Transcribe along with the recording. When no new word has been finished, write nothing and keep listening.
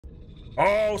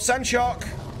Oh, sand shark.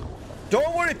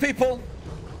 Don't worry, people.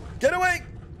 Get away.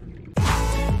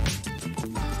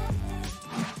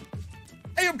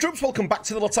 Hey up, troops. Welcome back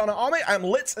to the Litanah army. I'm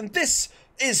Lit, and this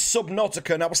is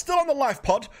Subnautica. Now, we're still on the life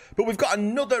pod, but we've got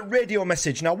another radio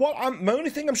message. Now, my only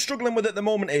thing I'm struggling with at the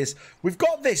moment is we've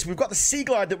got this. We've got the Sea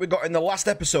Glide that we got in the last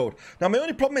episode. Now, my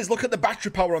only problem is look at the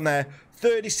battery power on there.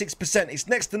 36%. It's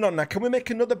next to none. Now, can we make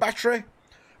another battery?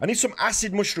 I need some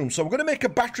acid mushrooms, so we're going to make a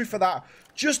battery for that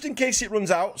just in case it runs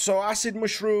out. So acid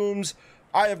mushrooms,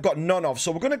 I have got none of.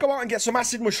 So we're going to go out and get some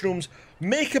acid mushrooms,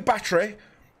 make a battery,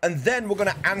 and then we're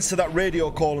going to answer that radio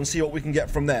call and see what we can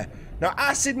get from there. Now,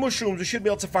 acid mushrooms we should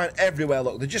be able to find everywhere.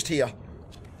 Look, they're just here.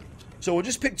 So we'll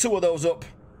just pick 2 of those up.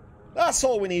 That's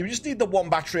all we need. We just need the 1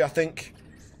 battery, I think.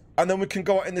 And then we can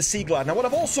go out in the Sea Glide. Now, what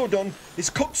I've also done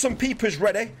is cooked some peepers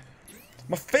ready.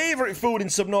 My favourite food in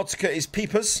Subnautica is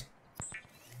peepers.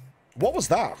 What was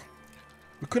that?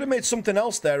 We could have made something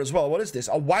else there as well. What is this?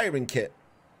 A wiring kit.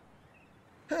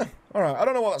 Huh. Alright, I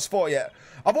don't know what that's for yet.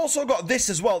 I've also got this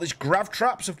as well, this grav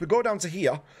trap. So if we go down to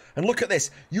here and look at this,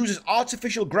 uses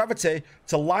artificial gravity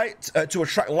to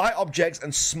attract light objects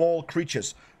and small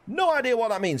creatures. No idea what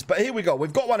that means, but here we go.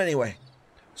 We've got one anyway.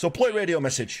 So play radio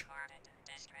message.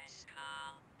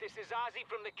 This is Ozzy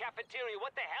from the cafeteria.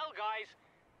 What the hell, guys?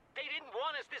 They didn't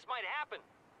warn us this might happen.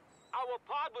 Our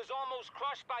pod was almost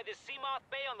crushed by the Seamoth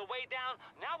Bay on the way down.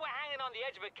 Now we're hanging on the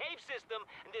edge of a cave system,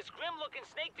 and this grim-looking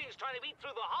snake thing's trying to eat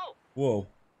through the hull. Whoa.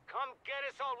 Come get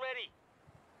us already.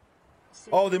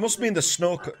 Oh, they must mean the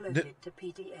snorkel.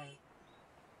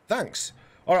 Thanks.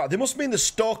 Alright, they must mean the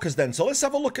stalkers then. So let's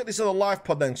have a look at this other life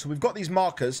pod then. So we've got these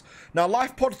markers. Now,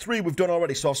 life pod 3 we've done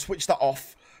already, so I'll switch that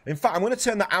off. In fact, I'm going to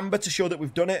turn the amber to show that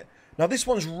we've done it. Now, this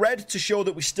one's red to show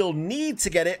that we still need to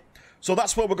get it. So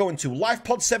that's where we're going to. Life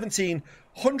pod 17,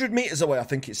 100 meters away, I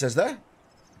think it says there.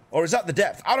 Or is that the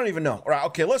depth? I don't even know. All right,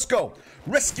 okay, let's go.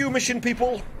 Rescue mission,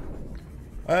 people.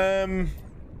 Oh,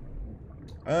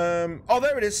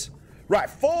 there it is. Right,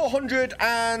 400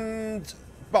 and...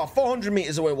 about 400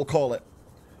 meters away, we'll call it.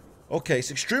 Okay,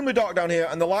 it's extremely dark down here,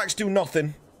 and the lights do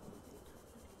nothing.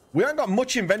 We haven't got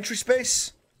much inventory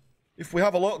space. If we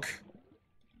have a look.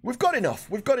 We've got enough.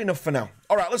 We've got enough for now.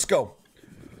 All right, let's go.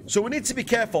 So we need to be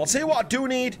careful. I'll tell you what I do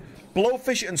need.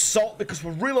 Blowfish and salt, because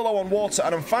we're really low on water,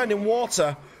 and I'm finding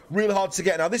water really hard to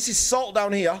get. Now, this is salt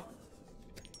down here.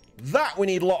 That we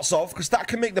need lots of, because that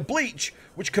can make the bleach,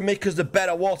 which can make us the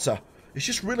better water. It's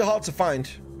just really hard to find.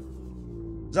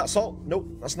 Is that salt? Nope,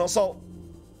 that's not salt.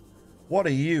 What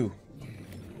are you?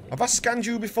 Have I scanned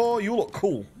you before? You look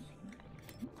cool.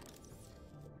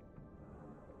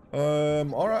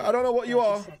 Alright, I don't know what you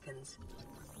are.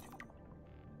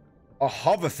 A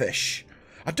hoverfish.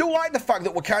 I do like the fact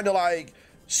that we're kind of like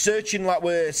searching, like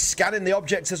we're scanning the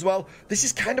objects as well. This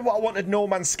is kind of what I wanted No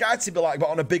Man's Sky to be like, but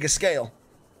on a bigger scale.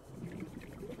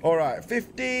 Alright,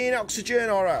 15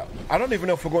 oxygen, alright. I don't even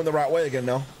know if we're going the right way again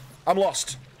now. I'm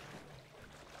lost.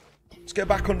 Let's get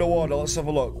back underwater, let's have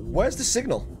a look. Where's the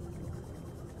signal?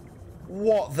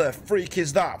 What the freak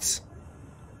is that?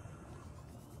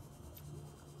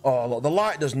 Oh, look, the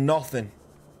light does nothing.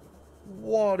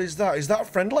 What is that? Is that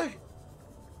friendly?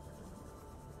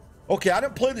 Okay, I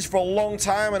didn't play this for a long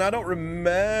time, and I don't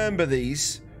remember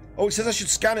these. Oh, it says I should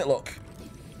scan it, look.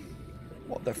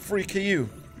 What the freak are you?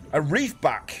 A reef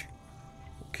back.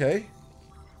 Okay.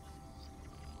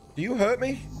 Do you hurt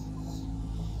me?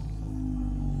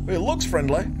 Well, it looks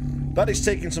friendly. That is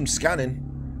taking some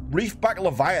scanning. Reef back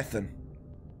Leviathan.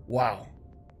 Wow.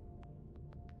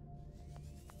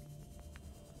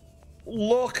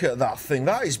 Look at that thing.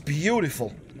 That is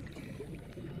beautiful.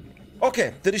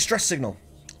 Okay, the distress signal.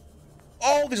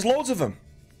 Oh, there's loads of them.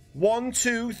 1,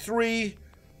 2, 3,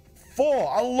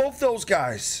 4. I love those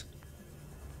guys.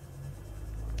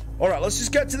 Alright, let's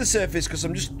just get to the surface because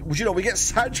I'm just, you know, we get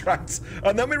sidetracked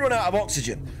and then we run out of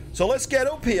oxygen. So let's get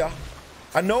up here.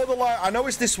 I know the light. I know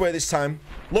it's this way this time.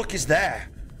 Look, it's there.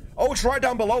 Oh, it's right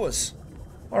down below us.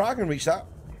 Alright, I can reach that.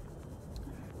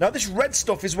 Now, this red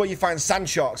stuff is where you find sand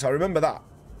sharks. I remember that.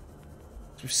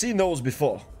 So we've seen those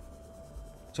before.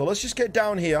 So let's just get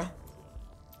down here.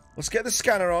 Let's get the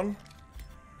scanner on.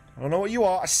 I don't know what you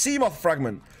are. A Seamoth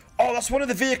fragment. Oh, that's one of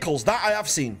the vehicles. That I have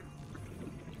seen.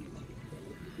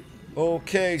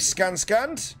 Okay,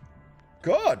 scanned.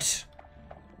 Good.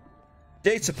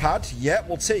 Data pad. Yeah,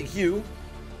 we'll take you.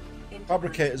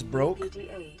 Fabricator's broke.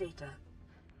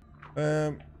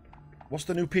 What's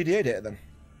the new PDA data then?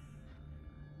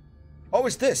 Oh,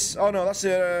 it's this. Oh, no, that's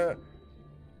a...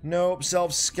 Nope,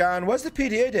 self-scan. Where's the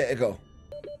PDA data go?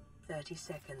 30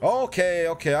 seconds.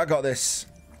 Okay, I got this.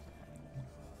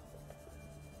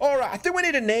 Alright, I think we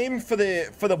need a name for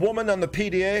the woman on the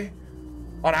PDA.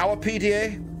 On our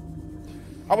PDA?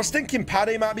 I was thinking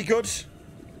Paddy might be good.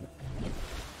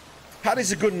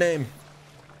 Paddy's a good name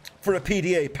for a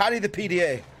PDA. Paddy the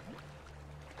PDA.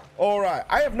 Alright,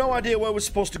 I have no idea where we're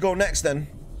supposed to go next then.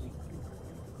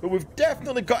 But we've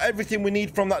definitely got everything we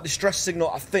need from that distress signal,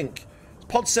 I think. It's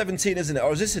pod 17, isn't it?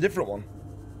 Or is this a different one?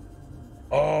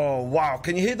 Oh, wow.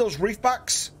 Can you hear those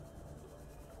reefbacks?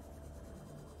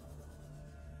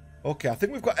 Okay, I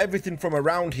think we've got everything from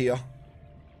around here.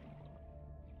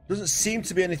 Doesn't seem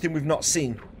to be anything we've not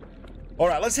seen.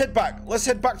 Alright, let's head back. Let's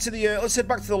head back to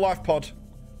the life pod.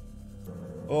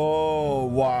 Oh,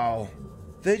 wow.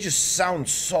 They just sound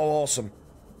so awesome.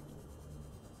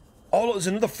 Oh, look, there's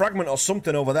another fragment or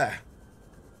something over there.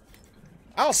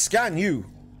 I'll scan you.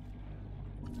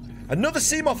 Another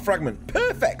Seamoth fragment.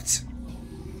 Perfect.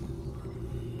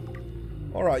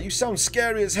 Alright, you sound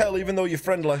scary as hell even though you're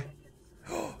friendly.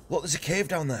 Look, there's a cave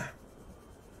down there.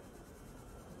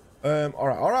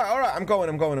 Alright. I'm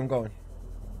going.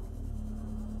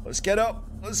 Let's get up.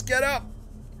 Let's get up.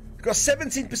 We've got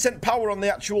 17% power on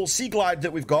the actual sea glide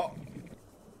that we've got.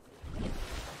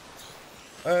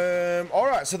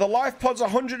 Alright, so the life pod's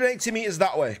 180 meters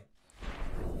that way.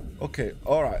 Okay,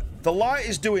 alright. The light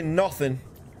is doing nothing.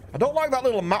 I don't like that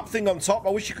little map thing on top. I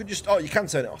wish you could just... Oh, you can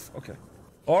turn it off. Okay.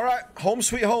 Alright, home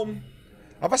sweet home.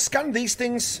 Have I scanned these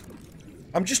things?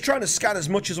 I'm just trying to scan as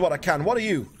much as what I can. What are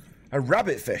you? A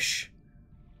rabbit fish.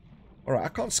 Alright, I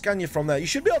can't scan you from there. You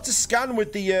should be able to scan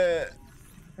with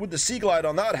the sea glide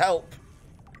on. That would help.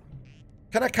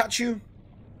 Can I catch you?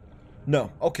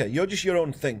 No. Okay, you're just your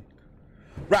own thing.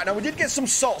 Right, now we did get some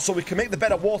salt so we can make the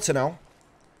bed of water now.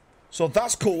 So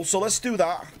that's cool. So let's do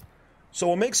that. So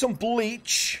we'll make some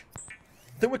bleach.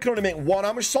 I think we can only make one.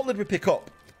 How much salt did we pick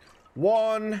up?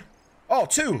 1. Oh,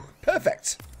 2.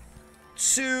 Perfect.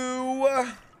 2.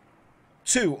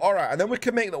 Alright, and then we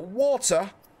can make the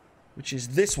water, which is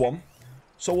this one.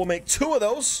 So we'll make 2 of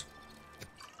those.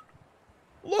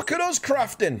 Look at us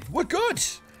crafting. We're good.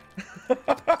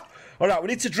 Alright, we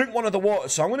need to drink one of the water.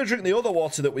 So I'm going to drink the other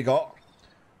water that we got.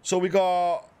 So we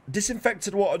got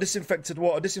disinfected water, disinfected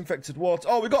water, disinfected water.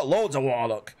 Oh, we got loads of water,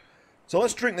 look. So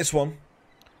let's drink this one.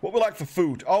 What we like for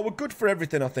food? Oh, we're good for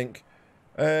everything, I think.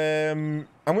 I'm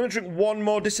going to drink one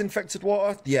more disinfected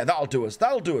water. Yeah, that'll do us.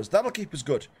 That'll do us. That'll keep us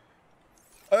good.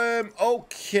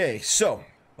 Okay, so.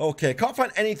 Okay, can't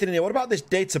find anything in here. What about this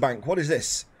data bank? What is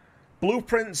this?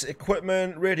 Blueprints,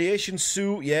 equipment, radiation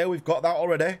suit. Yeah, we've got that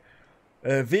already.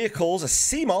 Vehicles, a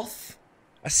Seamoth.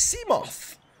 A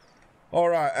Seamoth.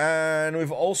 Alright, and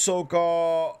we've also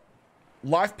got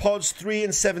life pods 3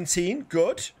 and 17.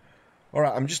 Good.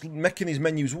 Alright, I'm just making these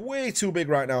menus way too big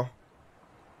right now.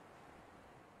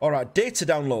 Alright, data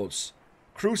downloads.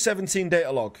 Crew 17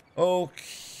 data log.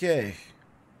 Okay.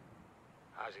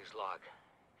 Ozzy's log.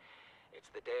 It's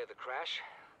the day of the crash.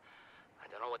 I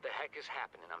don't know what the heck is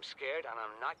happening. I'm scared and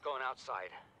I'm not going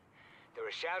outside. There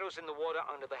are shadows in the water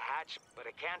under the hatch, but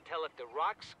I can't tell if they're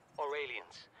rocks or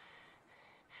aliens.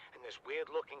 And there's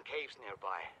weird-looking caves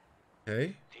nearby.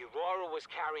 Okay. The Aurora was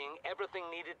carrying everything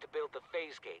needed to build the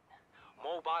phase gate.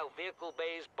 Mobile vehicle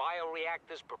bays,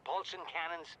 bioreactors, propulsion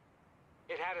cannons.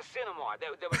 It had a cinema.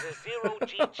 There was a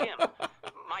zero-G gym.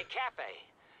 My cafe.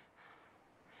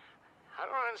 I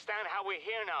don't understand how we're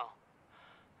here now.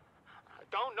 I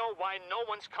don't know why no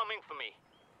one's coming for me.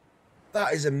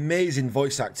 That is amazing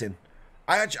voice acting.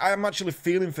 I am actually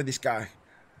feeling for this guy.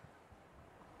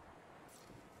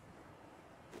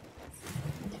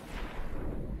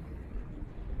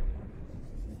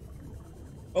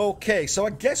 Okay, so I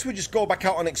guess we just go back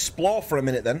out and explore for a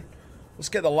minute then. Let's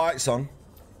get the lights on.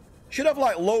 Should have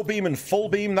like low beam and full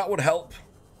beam, that would help.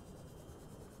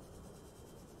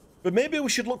 But maybe we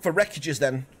should look for wreckages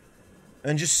then.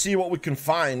 And just see what we can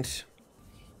find.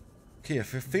 Okay, I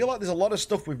feel like there's a lot of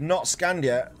stuff we've not scanned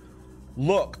yet.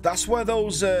 Look, that's where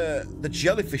those, the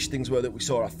jellyfish things were that we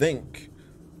saw, I think.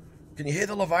 Can you hear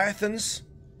the leviathans?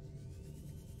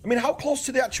 I mean, how close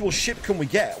to the actual ship can we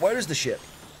get? Where is the ship?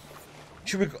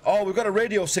 Should we... Oh, we've got a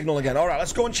radio signal again. Alright,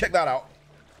 let's go and check that out.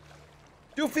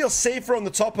 Do feel safer on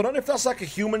the top. I don't know if that's like a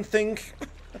human thing.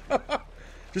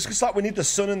 Just because like we need the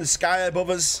sun and the sky above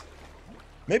us.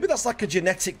 Maybe that's like a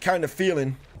genetic kind of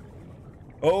feeling.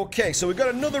 Okay, so we've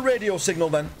got another radio signal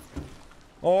then.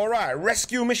 Alright,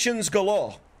 rescue missions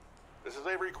galore. This is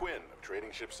Avery Quinn of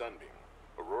Trading Ship Sunbeam.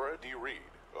 Aurora D. Reed,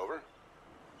 over.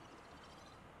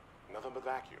 Nothing but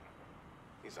vacuum.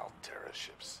 These Alterra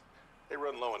ships. They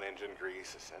run low on engine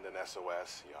grease, send an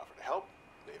SOS, you offer to help,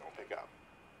 they don't pick up.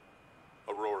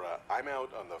 Aurora, I'm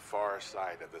out on the far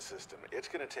side of the system. It's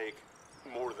gonna take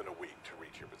more than a week to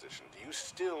reach your position. Do you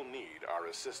still need our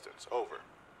assistance? Over.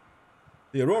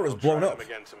 The Aurora's blown up. Them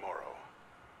again tomorrow.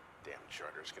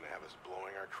 charter's gonna have us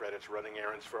blowing our credits running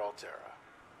errands for Alterra.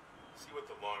 See what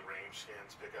the long-range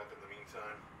scans pick up in the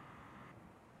meantime?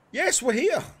 Yes, we're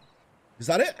here. Is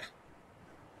that it?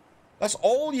 That's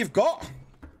all you've got?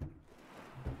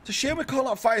 It's a shame we can't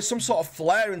like, fire some sort of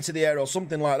flare into the air or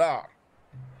something like that.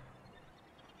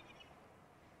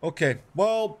 Okay,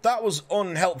 well, that was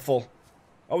unhelpful.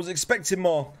 I was expecting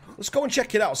more. Let's go and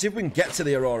check it out, see if we can get to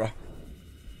the Aurora.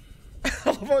 I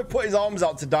love how he put his arms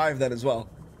out to dive then as well.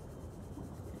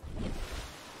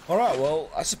 Alright, well,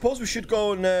 I suppose we should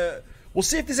go and... we'll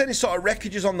see if there's any sort of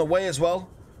wreckages on the way as well.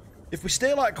 If we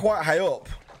stay, like, quite high up...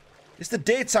 It's the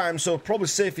daytime, so probably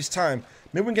safest time.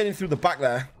 Maybe we can get in through the back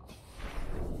there.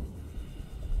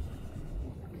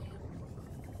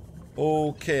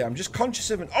 Okay, I'm just conscious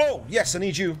of... Oh, yes, I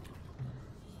need you.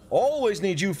 Always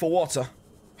need you for water.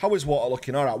 How is water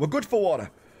looking? Alright, we're good for water.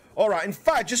 Alright, in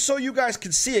fact, just so you guys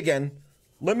can see again,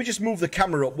 let me just move the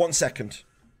camera up 1 second.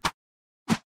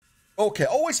 Okay,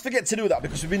 always forget to do that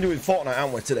because we've been doing Fortnite,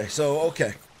 haven't we, today? So,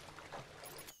 okay.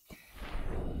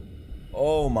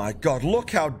 Oh my god,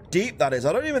 look how deep that is.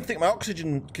 I don't even think my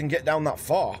oxygen can get down that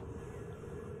far.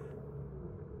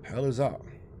 Hell is that?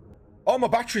 Oh, my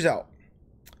battery's out.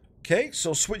 Okay,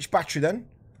 so switch battery then.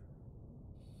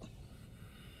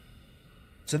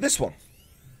 To this one.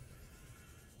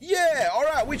 Yeah,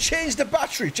 alright, we changed the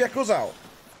battery. Check us out.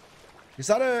 Is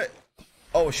that a...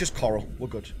 Oh, it's just coral. We're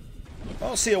good. I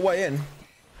don't see a way in.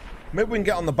 Maybe we can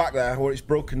get on the back there where it's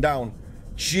broken down.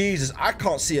 Jesus, I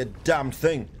can't see a damn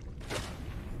thing.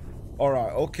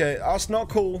 Alright, okay. That's not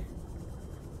cool.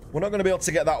 We're not going to be able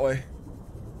to get that way.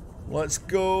 Let's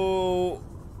go...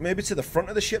 Maybe to the front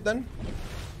of the ship then?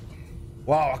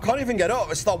 Wow, I can't even get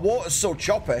up. It's that water's so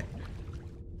choppy.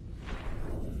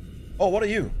 Oh, what are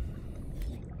you?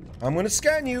 I'm going to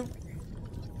scan you.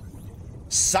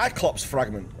 Cyclops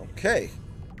fragment. Okay.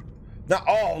 Now,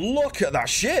 oh, look at that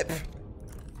ship.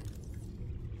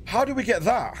 How do we get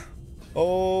that?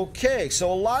 Okay,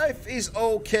 so life is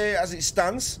okay as it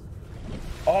stands.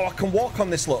 Oh, I can walk on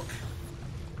this, look.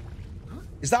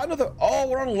 Is that another... Oh,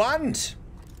 we're on land.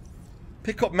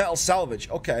 Pick up metal salvage.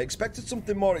 Okay, I expected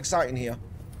something more exciting here.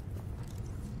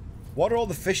 What are all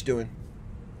the fish doing?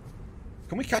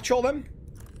 Can we catch all them?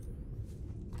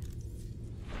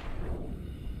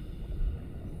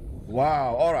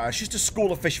 Wow, alright, it's just a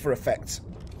school of fish for effect.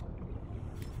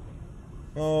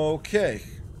 Okay.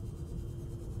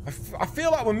 I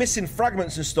feel like we're missing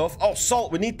fragments and stuff. Oh,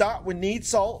 salt, we need that. We need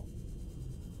salt.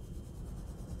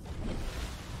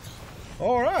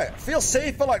 Alright, I feel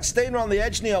safer like staying around the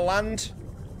edge near land.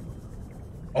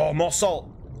 Oh, more salt.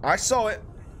 I saw it.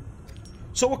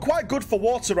 So we're quite good for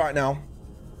water right now.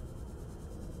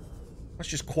 That's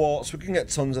just quartz. We can get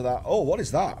tons of that. Oh, what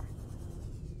is that?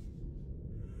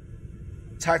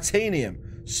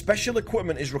 Titanium. Special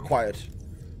equipment is required.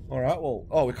 Alright, well...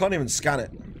 Oh, we can't even scan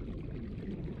it.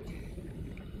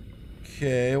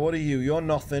 Okay, what are you? You're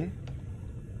nothing.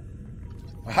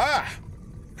 Aha!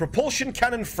 Propulsion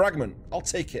cannon fragment. I'll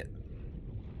take it.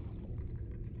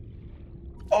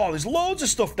 Oh, there's loads of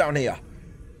stuff down here.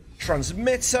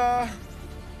 Transmitter.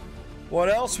 What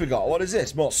else we got? What is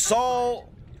this? More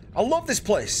salt. I love this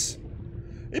place.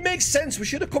 It makes sense. We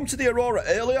should have come to the Aurora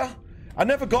earlier. I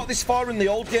never got this far in the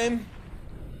old game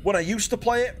when I used to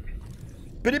play it.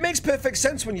 But it makes perfect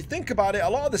sense when you think about it. A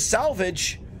lot of the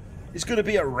salvage is going to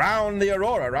be around the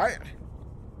Aurora, right?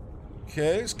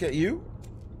 Okay, let's get you.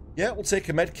 Yeah, we'll take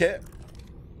a med kit.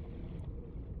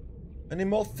 Any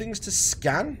more things to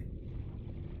scan?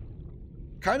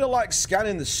 Kind of like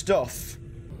scanning the stuff.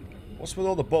 What's with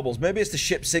all the bubbles? Maybe it's the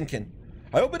ship sinking.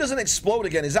 I hope it doesn't explode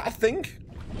again. Is that a thing?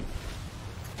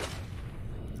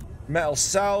 Metal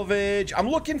salvage. I'm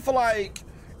looking for, like,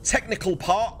 technical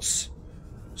parts.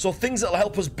 So things that'll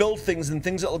help us build things and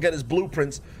things that'll get us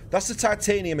blueprints. That's the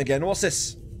titanium again. What's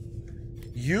this?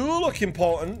 You look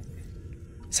important.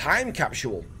 Time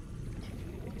capsule.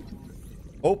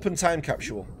 Open time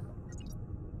capsule.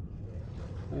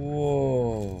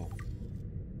 Whoa.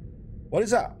 What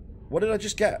is that? What did I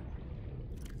just get?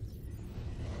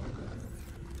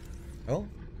 Oh.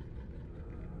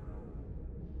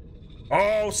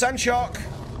 Oh, sand shark.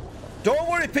 Don't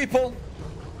worry, people.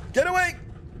 Get away.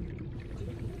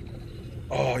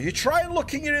 Oh, you try and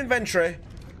look in your inventory.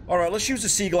 Alright, let's use the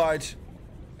sea glide.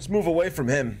 Let's move away from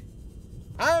him.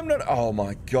 I'm not... Oh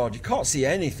my god, you can't see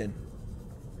anything.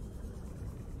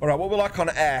 Alright, what we like on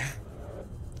air?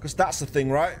 Because that's the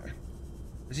thing, right?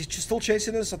 Is he still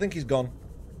chasing us? I think he's gone.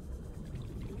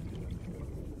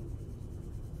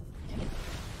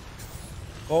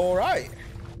 Alright.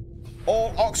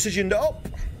 All oxygened up.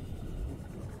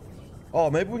 Oh,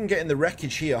 maybe we can get in the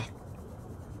wreckage here.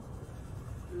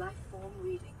 Life form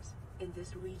readings in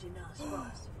this region are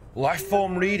sparse. Life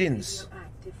form readings.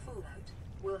 Radioactive fallout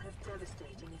will have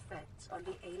devastating effects on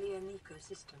the alien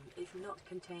ecosystem if not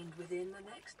contained within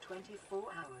the next 24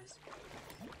 hours.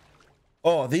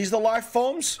 Oh, are these the life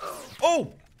forms?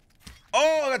 Oh!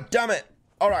 Oh, God damn it.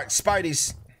 All right,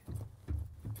 Spideys.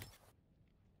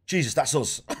 Jesus, that's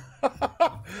us.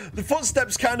 The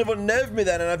footsteps kind of unnerved me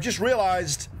then, and I've just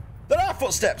realised there are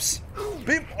footsteps.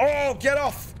 Oh, get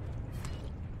off.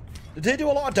 Did they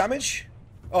do a lot of damage?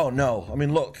 Oh, no. I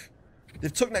mean, look.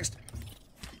 They've took next...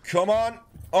 Come on.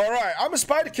 All right, I'm a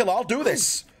spider killer. I'll do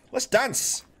this. Let's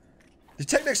dance. They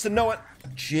take next to no...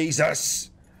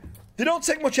 Jesus. They don't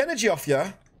take much energy off you.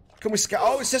 Can we scan?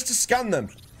 Oh, it says to scan them.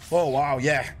 Oh, wow,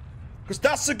 yeah. Because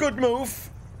that's a good move.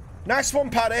 Nice one,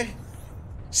 Paddy.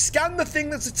 Scan the thing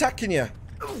that's attacking you.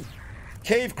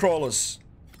 Cave crawlers.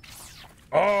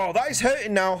 Oh, that is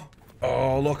hurting now.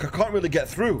 Oh, look, I can't really get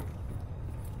through.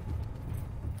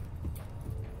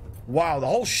 Wow, the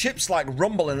whole ship's like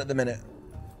rumbling at the minute.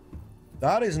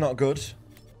 That is not good.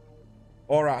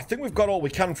 Alright, I think we've got all we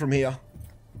can from here.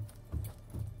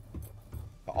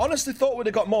 I honestly thought we'd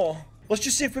have got more. Let's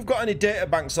just see if we've got any data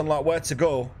banks on like where to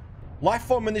go. Life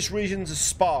form in this region is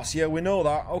sparse. Yeah, we know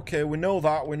that. Okay, we know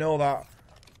that. We know that.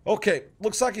 Okay,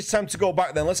 looks like it's time to go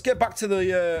back then. Let's get back to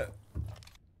the...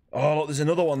 Oh, look, there's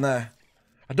another one there.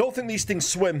 I don't think these things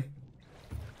swim.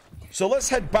 So let's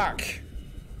head back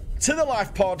to the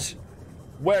life pod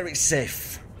where it's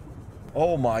safe.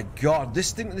 Oh my God,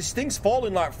 this thing's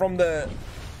falling like from the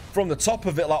top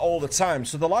of it like all the time.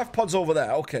 So the life pod's over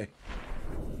there. Okay.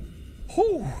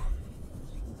 Whew.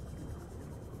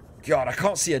 God, I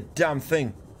can't see a damn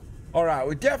thing. All right,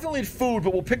 we definitely need food,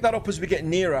 but we'll pick that up as we get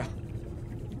nearer.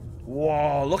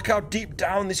 Whoa, look how deep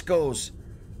down this goes.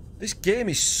 This game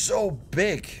is so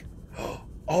big.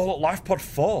 Oh, look, life pod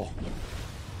 4.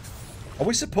 Are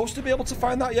we supposed to be able to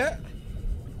find that yet?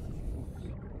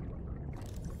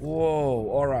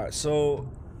 Whoa, alright, so...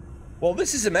 Well,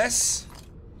 this is a mess.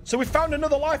 So we found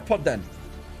another life pod then.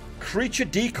 Creature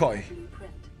decoy.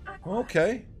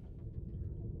 Okay.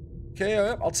 Okay,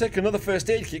 I'll take another first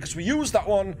aid kit because we used that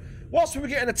one whilst we were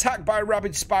getting attacked by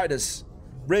rabid spiders.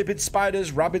 Rabid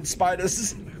spiders, rabid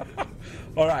spiders.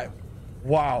 Alright.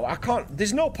 Wow, I can't...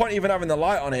 There's no point even having the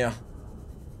light on here.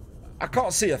 I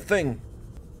can't see a thing.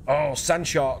 Oh, sand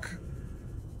shark.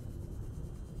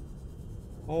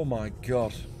 Oh my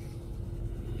God.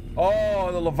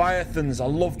 Oh, the leviathans. I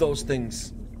love those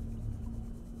things.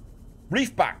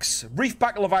 Reefbacks.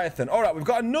 Reefback leviathan. Alright, we've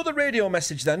got another radio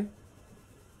message then.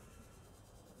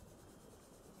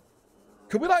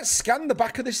 Can we like scan the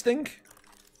back of this thing?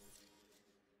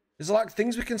 Is there like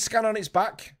things we can scan on its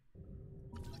back?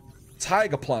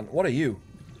 Tiger plant. What are you?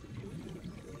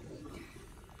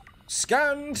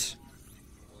 Scanned.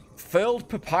 Filled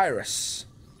papyrus.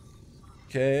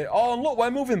 Okay. Oh, and look,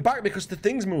 we're moving back because the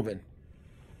thing's moving.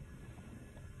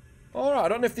 Alright, I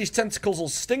don't know if these tentacles will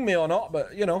sting me or not,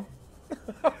 but, you know.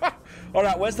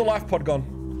 Alright, where's the life pod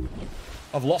gone?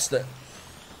 I've lost it.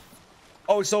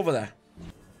 Oh, it's over there.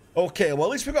 Okay, well,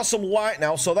 at least we've got some light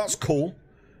now, so that's cool.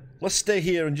 Let's stay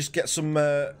here and just get some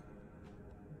air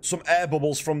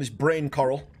bubbles from this brain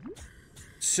coral.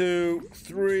 2,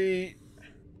 3...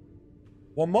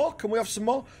 One more? Can we have some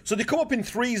more? So they come up in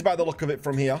threes by the look of it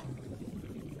from here.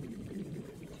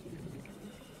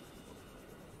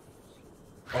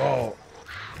 Oh.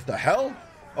 What the hell?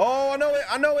 Oh, I know it.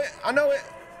 I know it. I know it.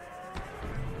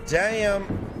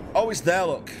 Damn. Oh, it's there,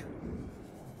 look.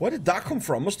 Where did that come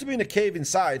from? Must have been a cave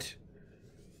inside.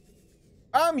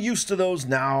 I'm used to those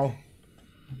now.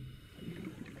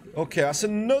 Okay, that's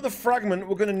another fragment.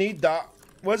 We're going to need that.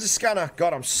 Where's the scanner?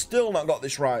 God, I'm still not got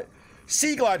this right.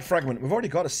 Sea glide fragment. We've already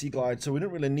got a sea glide, so we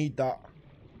don't really need that.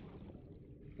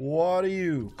 What are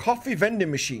you? Coffee vending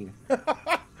machine.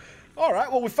 Alright,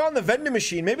 well, we found the vending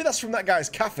machine. Maybe that's from that guy's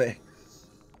cafe.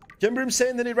 Do you remember him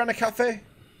saying that he ran a cafe?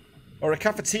 Or a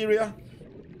cafeteria?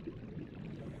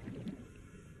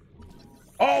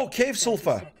 Oh, cave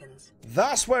sulfur.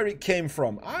 That's where it came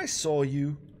from. I saw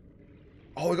you.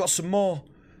 Oh, we got some more.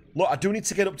 Look, I do need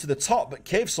to get up to the top, but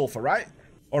cave sulfur, right?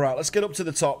 Alright, let's get up to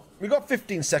the top. We got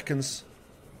 15 seconds.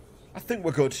 I think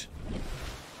we're good.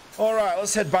 Alright,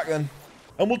 let's head back then.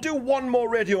 And we'll do one more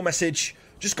radio message.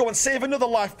 Just go and save another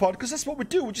life pod, because that's what we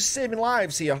do. We're just saving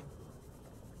lives here.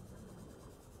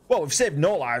 Well, we've saved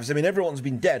no lives. I mean, everyone's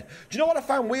been dead. Do you know what I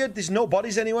found weird? There's no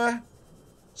bodies anywhere.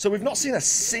 So we've not seen a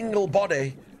single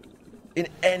body in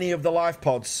any of the life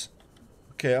pods.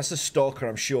 Okay, that's a stalker,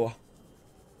 I'm sure.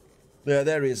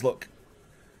 There he is, look.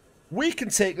 We can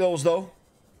take those, though.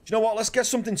 Do you know what? Let's get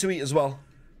something to eat as well.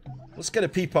 Let's get a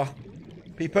peeper.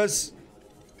 Peepers.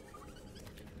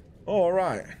 All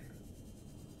right.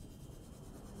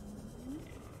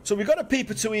 So we've got a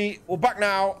peeper to eat. We're back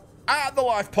now at the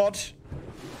life pod.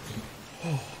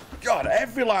 Oh, God,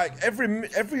 every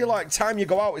time you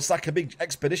go out, it's like a big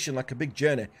expedition, like a big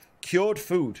journey. Cured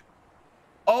food.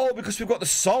 Oh, because we've got the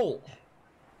salt.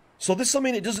 So this will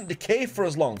mean it doesn't decay for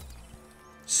as long.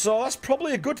 So that's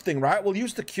probably a good thing, right? We'll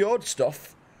use the cured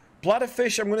stuff.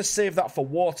 Bladderfish, I'm going to save that for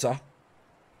water.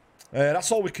 That's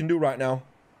all we can do right now.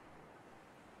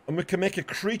 And we can make a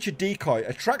creature decoy.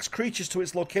 Attracts creatures to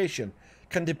its location.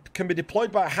 Can be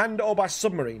deployed by hand or by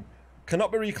submarine.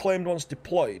 Cannot be reclaimed once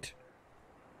deployed.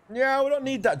 Yeah, we don't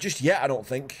need that just yet, I don't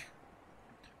think.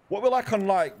 What we like on,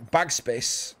 like, bag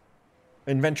space.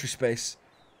 Inventory space.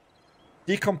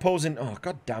 Decomposing. Oh,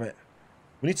 god damn it.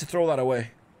 We need to throw that away.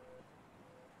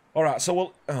 Alright, so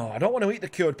we'll... Oh, I don't want to eat the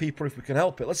cured people if we can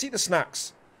help it. Let's eat the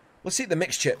snacks. Let's eat the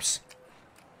mixed chips.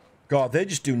 God, they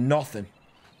just do nothing.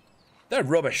 They're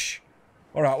rubbish.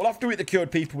 Alright, we'll have to eat the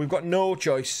cured people. We've got no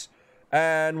choice.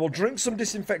 And we'll drink some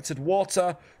disinfected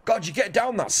water. God, you get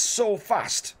down that so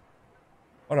fast.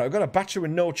 Alright, we've got a battery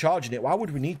with no charge in it. Why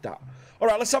would we need that?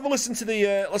 Alright, let's have a listen to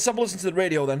the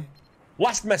radio then.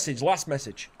 Last message, last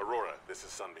message. Aurora, this is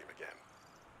Sunbeam again.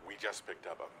 We just picked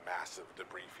up a massive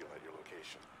debris field at your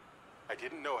location. I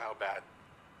didn't know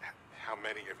how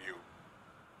many of you...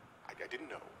 I didn't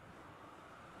know.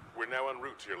 We're now en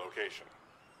route to your location.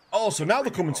 Oh, so now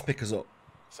they're coming to pick us up.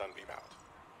 Sunbeam out.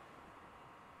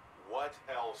 What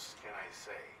else can I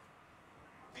say?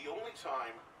 The only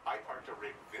time I parked a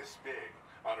rig this big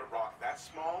on a rock that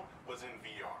small was in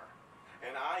VR.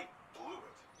 And I blew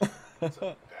it. It's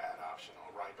a bad option,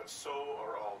 all right, but so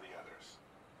are all the others.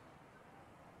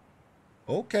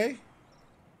 Okay.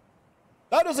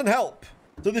 That doesn't help.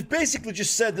 So they've basically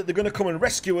just said that they're going to come and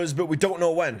rescue us, but we don't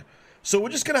know when. So we're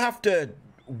just going to have to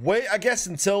wait, I guess,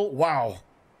 until... Wow.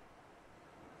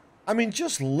 I mean,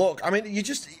 just look. I mean,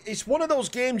 it's one of those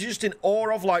games you're just in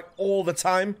awe of, like, all the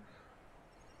time.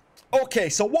 Okay,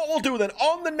 so what we'll do then,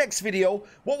 on the next video,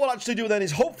 what we'll actually do then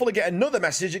is hopefully get another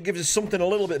message that gives us something a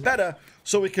little bit better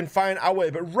so we can find our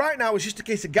way. But right now, it's just a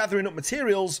case of gathering up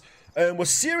materials. We're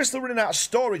seriously running out of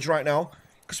storage right now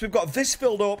because we've got this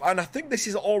filled up, and I think this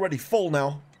is already full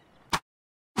now.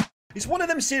 It's one of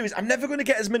them series. I'm never going to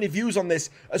get as many views on this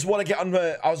as what I get on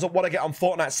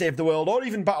Fortnite Save the World or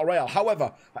even Battle Royale.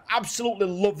 However, I absolutely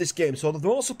love this game. So the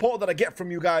more support that I get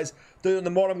from you guys, the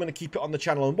more I'm going to keep it on the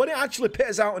channel. And when it actually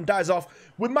peters out and dies off,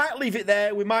 we might leave it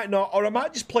there, we might not, or I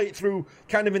might just play it through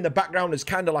kind of in the background as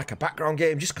kind of like a background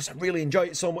game, just because I really enjoy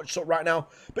it so much right now.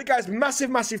 But guys,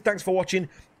 massive thanks for watching.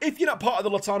 If you're not part of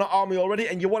the Litanah army already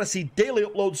and you want to see daily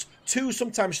uploads, 2,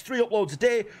 sometimes 3 uploads a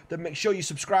day, then make sure you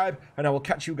subscribe, and I will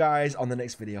catch you guys on the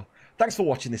next video. Thanks for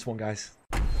watching this one, guys.